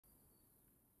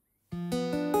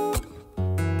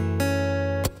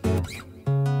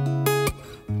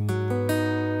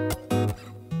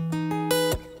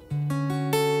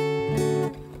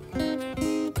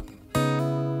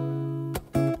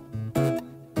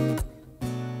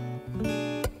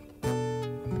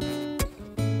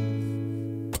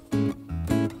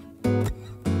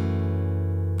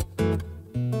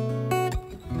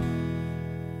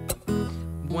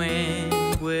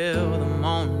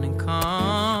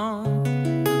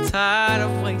tired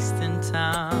of wasting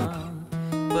time,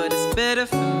 but it's better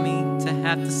for me to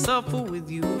have to suffer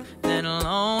with you than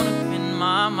alone up in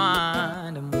my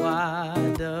mind. And why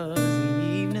does the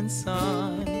evening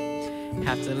sun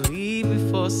have to leave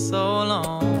me for so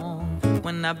long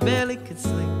when I barely could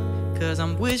sleep? 'Cause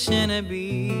I'm wishing to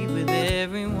be with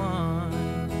everyone.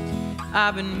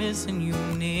 I've been missing you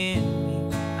near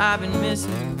me, I've been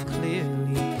missing you clearly.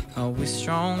 Are we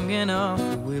strong enough?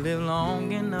 Will we live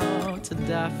long enough to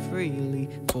die freely?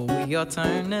 Before we all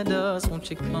turn to dust, won't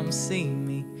you come see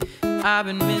me? I've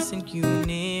been missing you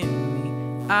near me,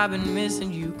 I've been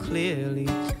missing you clearly.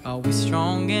 Are we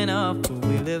strong enough? Will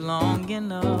we live long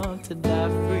enough to die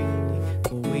freely?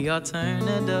 Before we all turn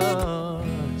to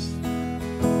dust.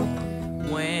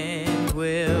 When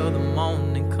will the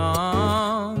morning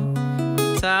come?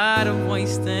 I'm tired of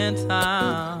wasting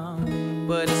time,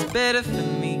 but it's better for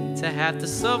me to have to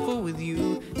suffer with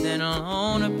you than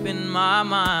alone up in my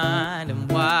mind.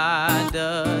 And why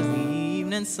does the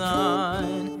evening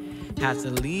sun have to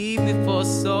leave me for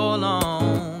so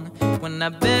long when I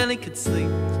barely could sleep?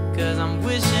 'Cause I'm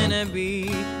wishing to be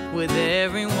with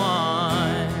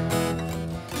everyone.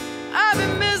 I've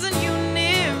been missing you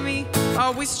near me.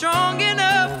 Are we strong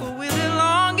enough? Will we live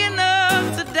long enough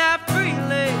to die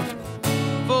freely?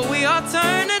 Before we all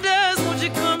turn to dust, won't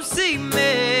you come see me?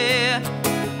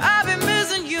 I've been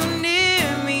missing you near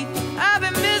me, I've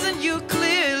been missing you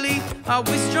clearly. Are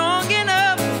we strong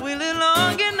enough? Will we live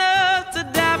long enough to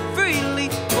die freely?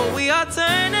 Before we all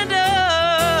turn to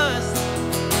dust.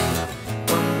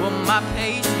 When will my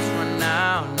patience run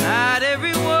out? Not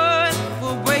everyone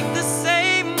will break the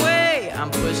same way.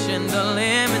 I'm pushing the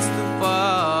limits too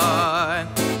far,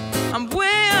 I'm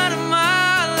way out of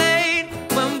my lane.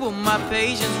 When will my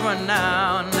patience run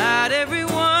out? Not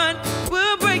everyone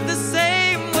will break the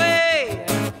same way.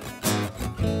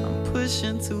 I'm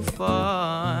pushing too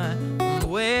far, I'm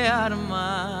way out of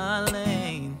my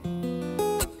lane.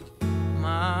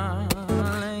 My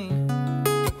lane.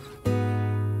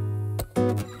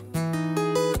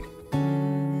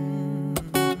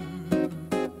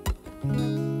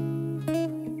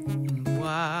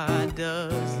 Why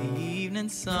does the evening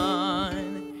sun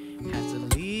have to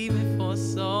leave me for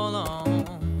so long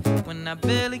when I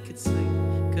barely could sleep?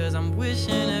 'Cause I'm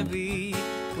wishing to be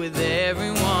with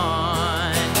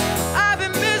everyone. I've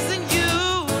been missing